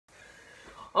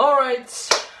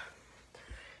Alright,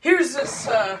 here's this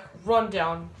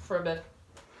rundown for a bit.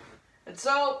 And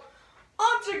so,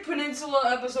 Object Peninsula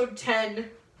episode 10.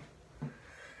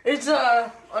 It's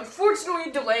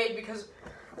unfortunately delayed because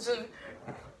of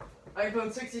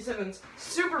iPhone 67's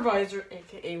Supervisor,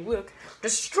 aka Luke,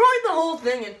 destroyed the whole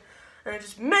thing and it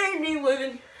just made me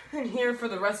live in here for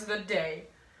the rest of the day.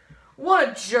 What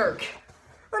a jerk.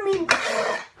 I mean,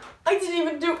 I didn't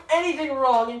even do anything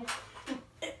wrong.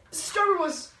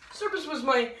 Starburst was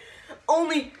my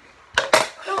only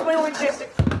chance to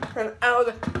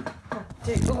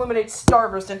eliminate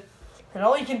Starburst, and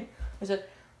all you can is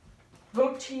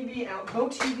vote TV out,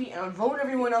 vote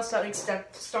everyone else out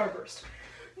except Starburst.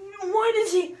 Why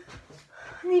does he?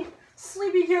 I mean,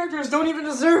 sleepy characters don't even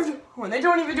deserve to win. They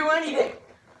don't even do anything.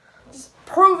 Just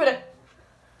prove it.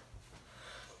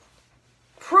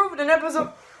 Prove it in episode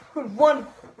 1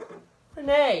 and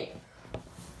A.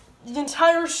 The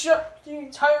entire show,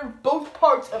 both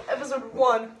parts of episode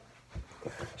 1,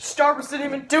 Starburst didn't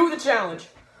even do the challenge.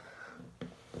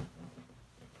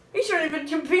 He shouldn't even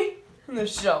compete in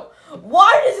this show.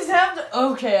 Why does this have to?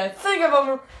 Okay, I think I'm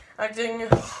overacting.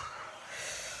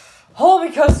 All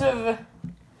because of.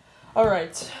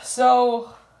 Alright,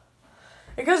 so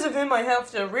because of him, I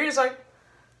have to redesign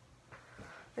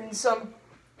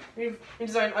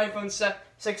iPhone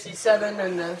 67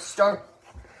 and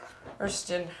Starburst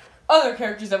and other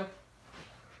characters that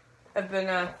have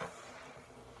been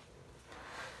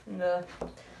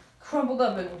crumpled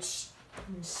up and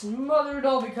smothered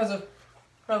all because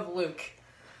of Luke.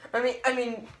 I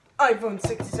mean iPhone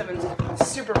 67's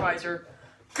Supervisor.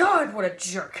 God, what a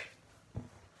jerk.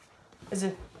 Is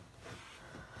it?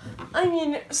 I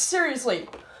mean, seriously.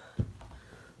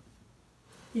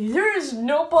 There is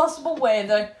no possible way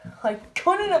that I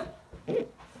couldn't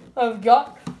have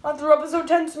got through episode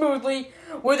 10 smoothly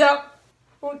without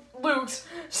Luke's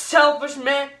selfish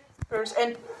manners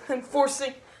and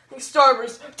forcing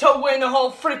Starburst to win the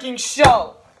whole freaking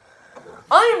show.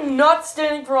 I am not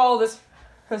standing for all this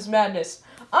madness.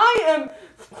 I am,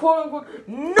 quote unquote,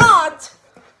 not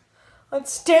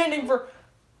standing for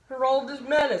all this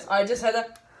madness. I just had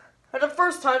that the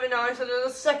first time, and now I said it the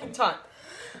second time.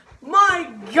 My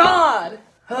God!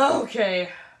 Okay.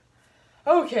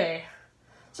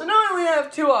 So now I only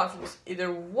have two options.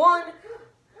 Either 1,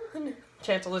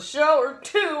 cancel the show, or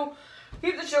 2,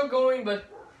 keep the show going, but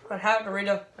I'd have to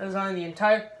redesign the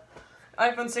entire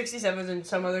iPhone 67s and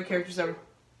some other characters that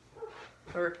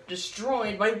were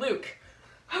destroyed by Luke.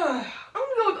 I'm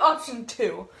gonna go with option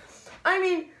 2. I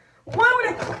mean, why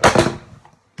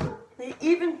would they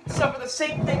even suffer the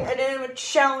same thing Inanimate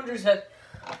Challengers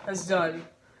has done?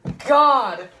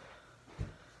 God.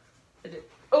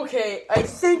 Okay, I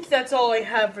think that's all I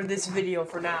have for this video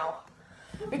for now.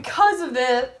 Because of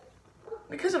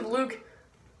Luke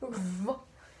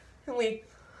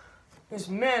his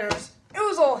manners, it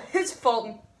was all his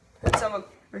fault in some of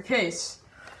the case.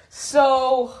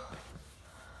 So,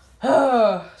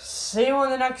 see you on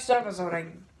the next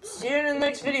episode. See you in the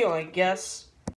next video, I guess.